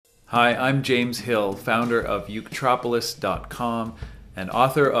Hi, I'm James Hill, founder of Uketropolis.com and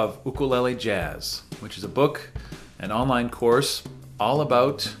author of Ukulele Jazz, which is a book, an online course all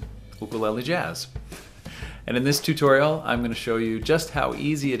about ukulele jazz. And in this tutorial, I'm going to show you just how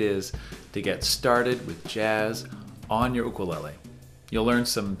easy it is to get started with jazz on your ukulele. You'll learn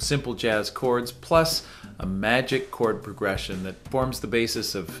some simple jazz chords plus a magic chord progression that forms the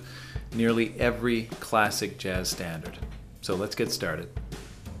basis of nearly every classic jazz standard. So let's get started.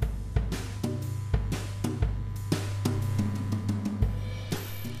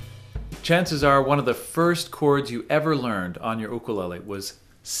 Chances are one of the first chords you ever learned on your ukulele was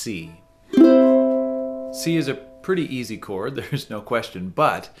C. C is a pretty easy chord, there's no question,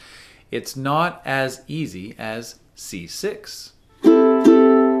 but it's not as easy as C6.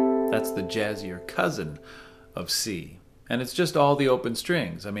 That's the jazzier cousin of C. And it's just all the open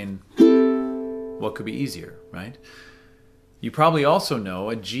strings. I mean, what could be easier, right? You probably also know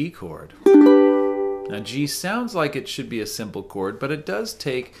a G chord. Now G sounds like it should be a simple chord, but it does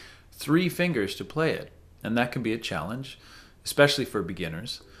take 3 fingers to play it, and that can be a challenge, especially for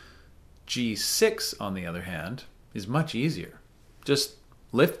beginners. G6, on the other hand, is much easier. Just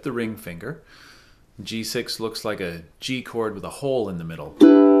lift the ring finger. G6 looks like a G chord with a hole in the middle.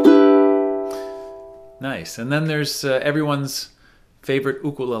 Nice. And then there's everyone's favorite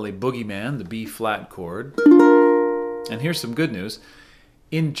ukulele boogeyman, the B flat chord. And here's some good news.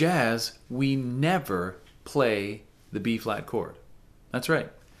 In jazz, we never play the B flat chord. That's right.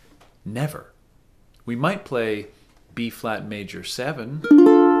 Never. We might play B flat major 7,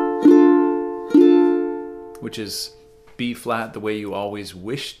 which is B flat the way you always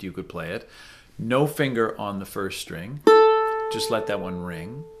wished you could play it. No finger on the first string. Just let that one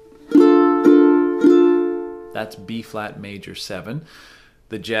ring. That's B flat major 7,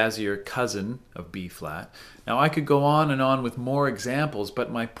 the jazzier cousin of B flat. Now I could go on and on with more examples,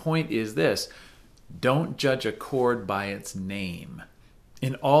 but my point is this: don't judge a chord by its name.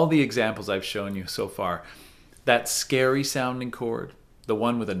 In all the examples I've shown you so far, that scary sounding chord, the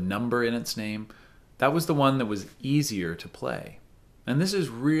one with a number in its name, that was the one that was easier to play. And this is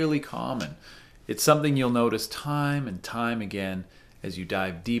really common. It's something you'll notice time and time again as you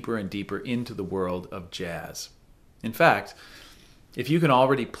dive deeper and deeper into the world of jazz. In fact, if you can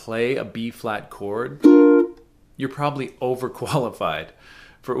already play a B flat chord, you're probably overqualified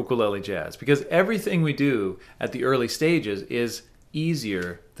for ukulele jazz, because everything we do at the early stages is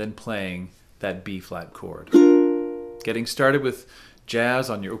easier than playing that B flat chord. Getting started with jazz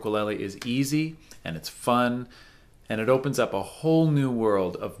on your ukulele is easy and it's fun, and it opens up a whole new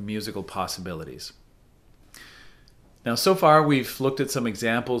world of musical possibilities. Now, so far we've looked at some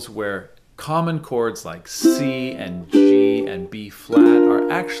examples where common chords like C and G and B flat are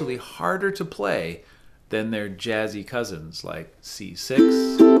actually harder to play than their jazzy cousins like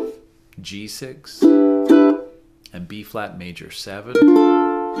C6, G6, and B flat major 7.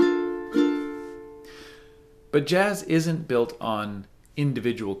 But jazz isn't built on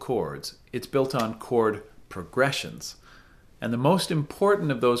individual chords. It's built on chord progressions. And the most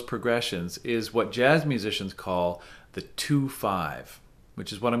important of those progressions is what jazz musicians call the 2-5,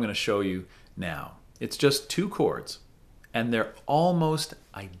 which is what I'm going to show you now. It's just 2 chords, and they're almost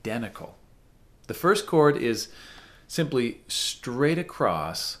identical. The first chord is simply straight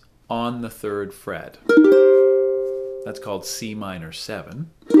across on the 3rd fret. That's called C minor 7.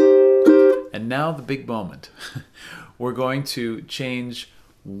 And now the big moment. We're going to change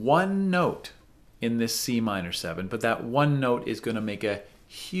one note in this C minor 7, but that one note is going to make a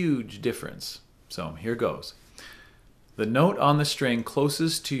huge difference. So here goes. The note on the string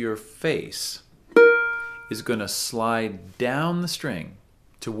closest to your face is going to slide down the string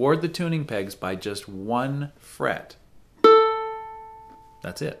toward the tuning pegs by just 1 fret.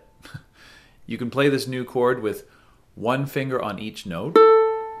 That's it. You can play this new chord with 1 finger on each note,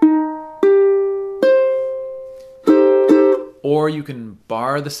 or you can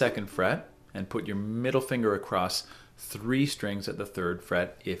bar the 2nd fret and put your middle finger across 3 strings at the 3rd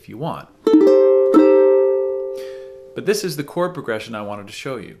fret if you want. But this is the chord progression I wanted to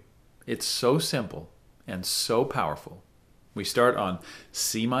show you. It's so simple and so powerful. We start on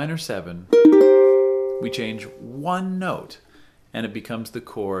C minor 7, we change 1 note, and it becomes the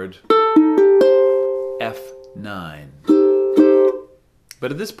chord F9.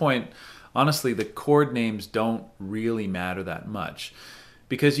 But at this point, honestly, the chord names don't really matter that much,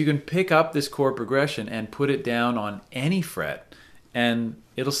 because you can pick up this chord progression and put it down on any fret, and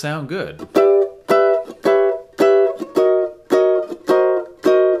it'll sound good.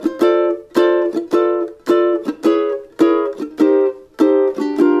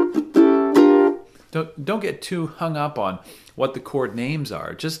 don't get too hung up on what the chord names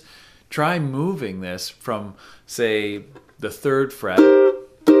are. Just try moving this from, say, the 3rd fret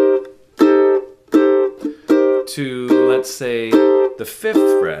to, let's say, the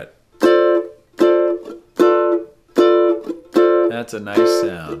 5th fret. That's a nice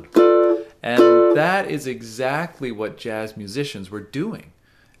sound. And that is exactly what jazz musicians were doing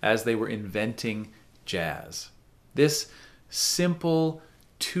as they were inventing jazz. This simple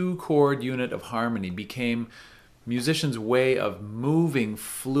 2-chord unit of harmony became musicians' way of moving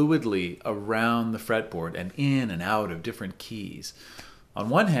fluidly around the fretboard and in and out of different keys. On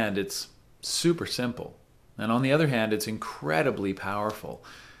one hand, it's super simple, and on the other hand, it's incredibly powerful.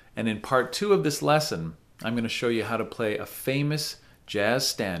 And in part 2 of this lesson, I'm going to show you how to play a famous jazz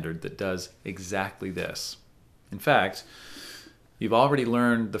standard that does exactly this. In fact, you've already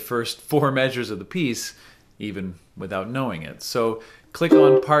learned the first 4 measures of the piece, even without knowing it. So click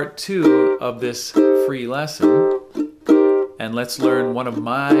on part 2 of this free lesson, and let's learn one of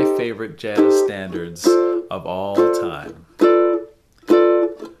my favorite jazz standards of all time.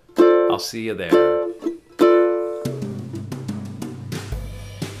 I'll see you there.